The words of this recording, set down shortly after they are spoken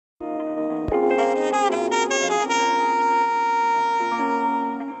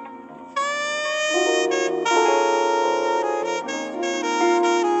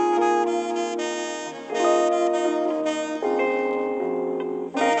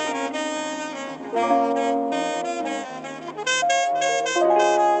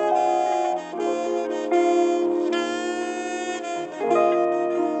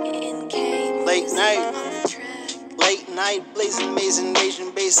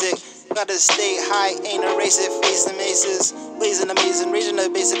basic. Gotta stay high, ain't a race it, face the maces. Blazing amazing, raging the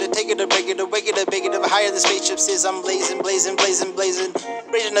basic, to take it, to break it, to wake it, to bake it, to higher than spaceships is. I'm blazing, blazing, blazing, blazing.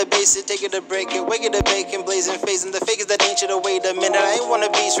 Raging the basic, take it, to break it, wake it, to bake it, blazing, phasing. The fake is that ancient, wait a minute, I ain't wanna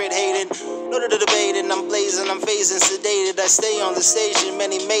be straight hating. No to the debating, I'm blazing, I'm phasing, sedated. I stay on the stage in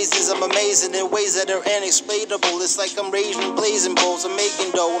many mazes, I'm amazing in ways that are inexplainable. It's like I'm raging, blazing bowls, I'm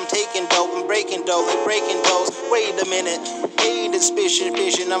making dough, I'm taking dough, I'm breaking dough, like breaking doughs. Wait a minute, ain't suspicion,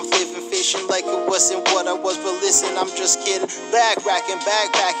 vision, I'm flipping, fishing like it wasn't what I was, but listen, I'm just kidding. Backpacking,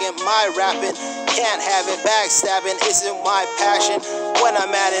 my rapping, can't have it, backstabbing isn't my passion. When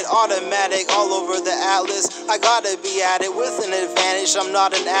I'm at it, automatic, all over the atlas. I gotta be at it with an advantage. I'm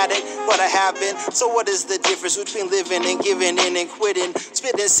not an addict, but I have been. So what is the difference between living and giving in and quitting?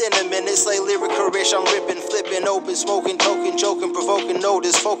 Spitting cinnamon, it's like lyrical rich. I'm ripping, flipping, open, smoking, token, joking, provoking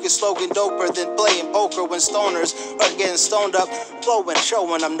notice, focus, slogan, doper than playing poker when stoners are getting stoned up, flowing,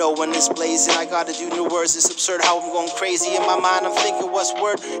 showing I'm knowing it's blazing. I gotta do new words, it's absurd how I'm going crazy. In my mind, I'm thinking what's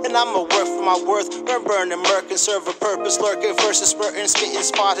word, and I'm a work for my worth. Burn, burning, murking, serve a purpose, lurking, versus spurting, spitting,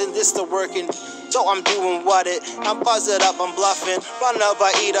 spotting, this the working. So I'm doing what it, I'm buzzed up, I'm bluffing. Run up, I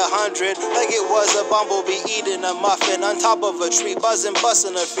eat 100, like it was a bumblebee eating a muffin. On top of a tree, buzzing,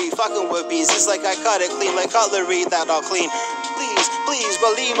 busting a free, fucking with bees. It's like I cut it clean, like cutlery that I'll clean. Please, please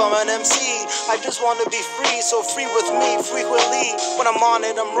believe I'm an MC. I just want to be free, so free with me frequently. When I'm on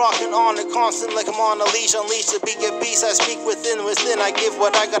it, I'm rocking on it, constant like I'm on a leash. Unleashed to be a beast, I speak within, I give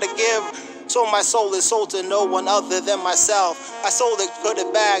what I gotta give. So my soul is sold to no one other than myself. I sold it, put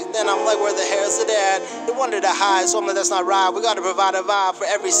it back, then I'm like, where the hell's it at? They wanted to hide, so I'm like, that's not right. We gotta provide a vibe for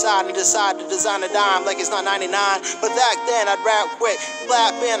every side and decide to design a dime like it's not 99. But back then, I'd rap quick,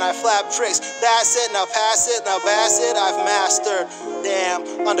 flap in, I flap tricks. That's it, now pass it, now pass it, I've mastered.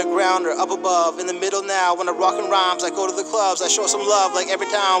 Damn, underground or up above, in the middle now. When I'm rocking rhymes, I go to the clubs, I show some love like every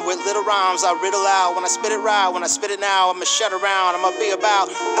town with little rhymes. I riddle out when I spit it right, when I spit it now, I'ma shut around, I'ma be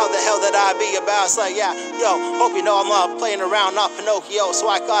about how the hell that I be about. It's like, yeah, yo, hope you know I'm not playing around, not Pinocchio, so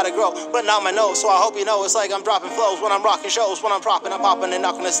I gotta grow, but not my nose. So I hope you know it's like I'm dropping flows when I'm rocking shows, when I'm dropping, I'm popping and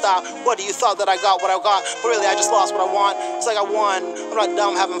not gonna stop. What do you thought that I got what I got? But really, I just lost what I want. It's like I won. I'm not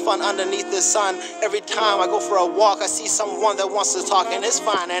dumb, having fun underneath the sun. Every time I go for a walk, I see someone that wants to talk, and it's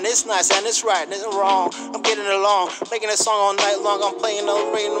fine, and it's nice, and it's right, and it's wrong. I'm getting along, making a song all night long. I'm playing,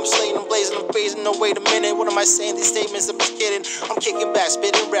 I'm rating, I'm slaying, I'm blazing, I'm phasing. No, wait a minute, what am I saying? These statements, I'm just kidding. I'm kicking back,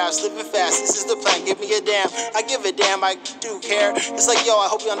 spitting raps, living fast. This is the plan, give me a damn. I give a damn, I do care. It's like, yo,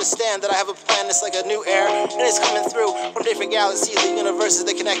 I hope you understand that I have a plan. It's like a new air, and it's coming through from different galaxies, the universes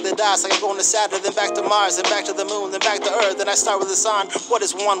that connect the dots. Like I'm going to Saturn, then back to Mars, then back to the moon, then back to Earth. Then I start with the sun. What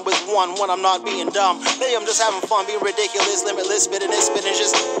is one with one when I'm not being dumb? Maybe I'm just having fun, being ridiculous, limitless, spitting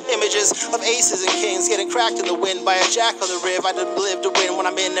just images of aces and kings getting cracked in the wind by a jack on the riv. I didn't live to win when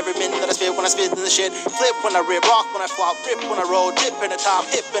I'm in every minute that I spit. When I spit in the shit, flip when I rip, rock when I flop, rip when I roll, dip in the top,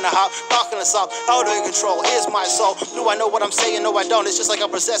 hip in a hop, knocking us up, out of control is my soul. Do I know what I'm saying? No, I don't. It's just like I'm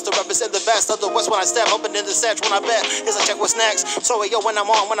possessed to represent the best of the West when I step up and in the set. When I bet, is I check what's next. So yo, when I'm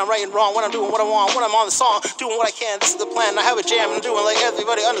on, when I'm writing wrong, when I'm doing what I want, when I'm on the song, doing what I can. This is the plan. I have a jam and I'm doing like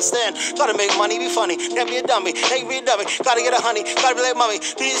everybody understand. Gotta make money, be funny, can't be a dummy, can't be a dummy. Gotta get a honey, gotta be like mommy.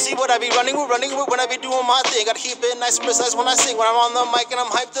 Do you see what I be running with when I be doing my thing? Gotta keep it nice and precise when I sing. When I'm on the mic and I'm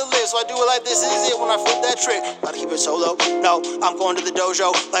hyped to live, so I do it like this is it. When I flip that trick, gotta keep it solo. No, I'm going to the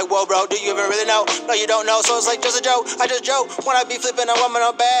dojo. Like, whoa, bro, do you even really know? No, you don't know, so it's like just a joke. I just joke when I be flipping, I'm rubbing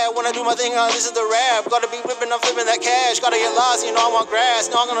up bad. When I do my thing, this is the rap. Gotta be whipping, I'm flipping that cash. Gotta get lost, you know I want grass.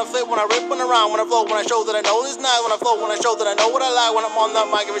 Now I'm gonna flip when I rip, when I rhyme, when I flow, when I show that I know this night. When I flow, when I show that I know what I like. When I'm on the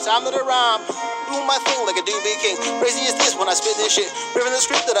mic, every time that I rhyme, doing my thing like a dubmdee king. Crazy is this when I spit this shit. Ripping the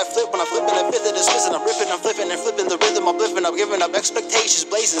script that I flip, when I flip it, I fit it, dismissing. I'm ripping, I'm flipping and flipping the rhythm. I'm lifting, I'm giving up expectations,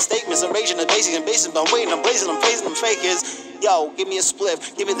 blazing statements. I'm raging and basing and basing. I'm waiting, I'm blazing, I'm praising, I'm fakers. Yo, give me a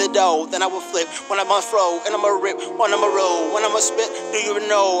spliff, give me the dough, then I will flip. When I'm on throw, and I'm a rip, when I'm a roll, when I'm a spit, do you even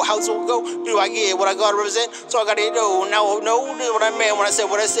know how to go? Do I get what I gotta represent? So I gotta do, now know what I meant when I said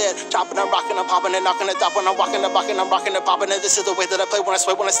what I said. Chopping, I'm rocking, I'm popping, and knocking the top. When I'm walking, I'm rocking, I'm rocking, and popping, and this is the way that I play when I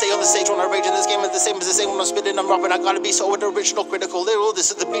sweat, when I stay on the stage, when I rage in this game, it's the same as the same when I'm spitting, I'm rapping. I gotta be so original, critical, literal.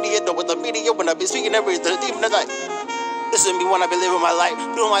 This is the media, know what the media, when I be speaking everything, even the night. This is me when I be living my life,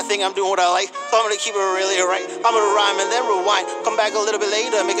 doing my thing, I'm doing what I like, so I'm gonna keep it really right. I'm gonna rhyme and then rewind, come back a little bit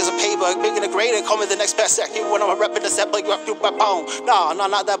later, making some paper, making it greater, call me the next best second when I'm repping the set, like you have to my bone. No,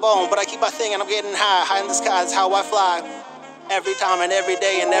 not that bone, but I keep my thing and I'm getting high in the sky, that's how I fly. Every time and every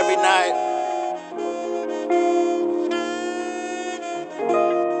day and every night.